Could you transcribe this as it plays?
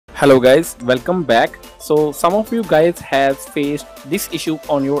Hello guys, welcome back. So some of you guys have faced this issue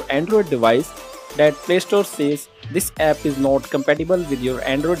on your Android device that Play Store says this app is not compatible with your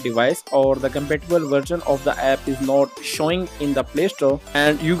Android device, or the compatible version of the app is not showing in the Play Store.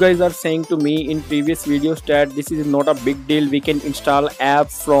 And you guys are saying to me in previous videos that this is not a big deal, we can install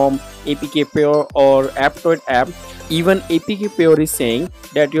apps from APK Pure or Aptoid app. Even APK Pure is saying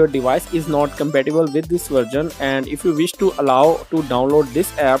that your device is not compatible with this version, and if you wish to allow to download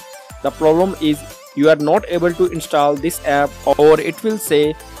this app, the problem is you are not able to install this app, or it will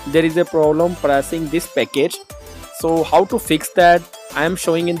say there is a problem pressing this package. So how to fix that, I am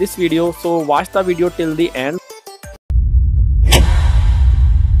showing in this video, so watch the video till the end.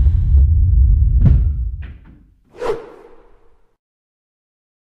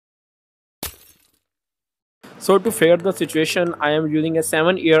 So to fix the situation, I am using a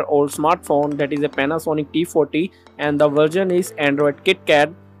 7-year-old smartphone, that is a Panasonic T40, and the version is Android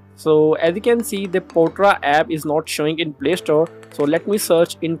KitKat. So as you can see, the Portra app is not showing in Play Store. So let me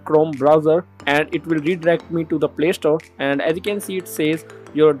search in Chrome browser and it will redirect me to the Play Store. And as you can see, it says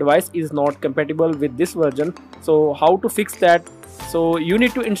your device is not compatible with this version. So how to fix that? So you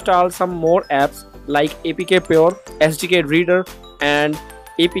need to install some more apps like APK Pure, SDK Reader and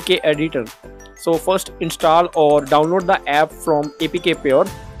APK Editor. So first install or download the app from APK Pure.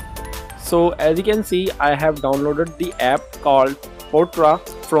 So as you can see, I have downloaded the app called Portra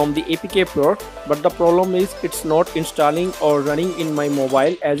from the APK Pure, but the problem is it's not installing or running in my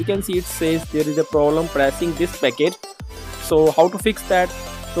mobile. As you can see, it says there is a problem pressing this package. So how to fix that?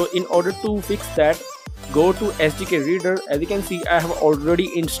 So in order to fix that, go to SDK Reader. As you can see, I have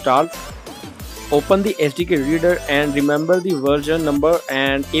already installed. Open the SDK Reader and remember the version number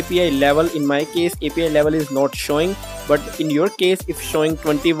and API level. In my case, API level is not showing, but in your case, if showing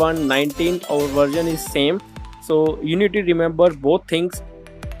 21.19, our version is same. So you need to remember both things.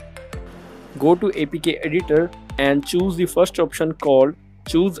 Go to APK Editor and choose the first option called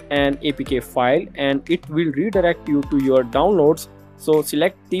choose an APK file, and it will redirect you to your downloads. So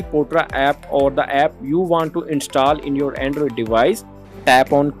select the Portra app or the app you want to install in your Android device.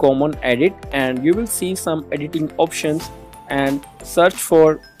 Tap on Common Edit and you will see some editing options, and search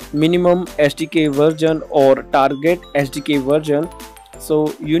for minimum SDK version or target SDK version.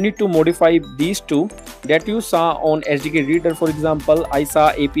 So you need to modify these two that you saw on SDK Reader. For example, I saw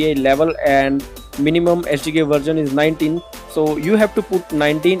API level and minimum SDK version is 19. So you have to put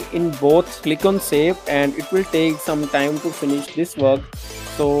 19 in both. Click on save and it will take some time to finish this work.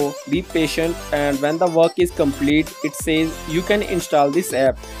 So be patient, and when the work is complete, it says you can install this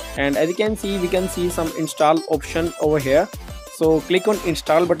app. And as you can see, we can see some install option over here. So click on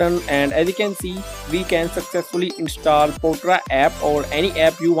install button, and as you can see, we can successfully install Portra app or any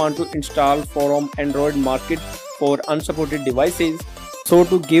app you want to install from Android market for unsupported devices. So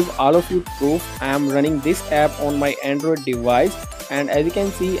to give all of you proof, I am running this app on my Android device, and as you can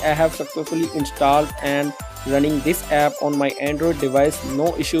see, I have successfully installed and running this app on my Android device.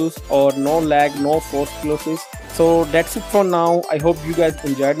 No issues or no lag, no force closes. So that's it for now. I hope you guys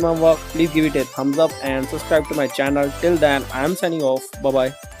enjoyed my work. Please give it a thumbs up and subscribe to my channel. Till then, I am signing off. Bye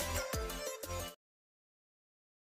bye.